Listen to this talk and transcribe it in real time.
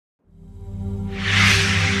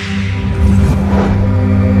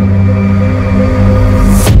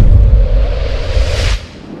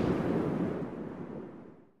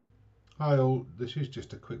This is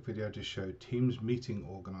just a quick video to show Teams meeting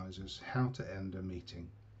organizers how to end a meeting.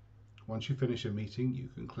 Once you finish a meeting, you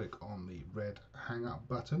can click on the red hang up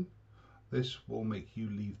button. This will make you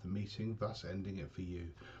leave the meeting, thus ending it for you.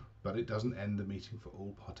 But it doesn't end the meeting for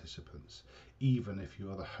all participants, even if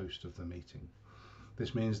you are the host of the meeting.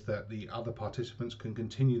 This means that the other participants can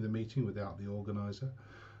continue the meeting without the organizer,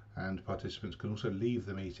 and participants can also leave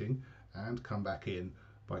the meeting and come back in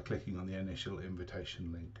by clicking on the initial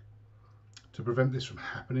invitation link. To prevent this from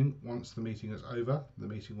happening, once the meeting is over, the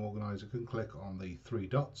meeting organizer can click on the three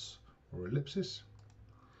dots or ellipsis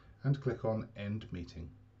and click on End Meeting.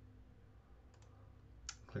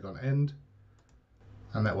 Click on End,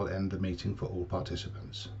 and that will end the meeting for all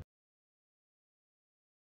participants.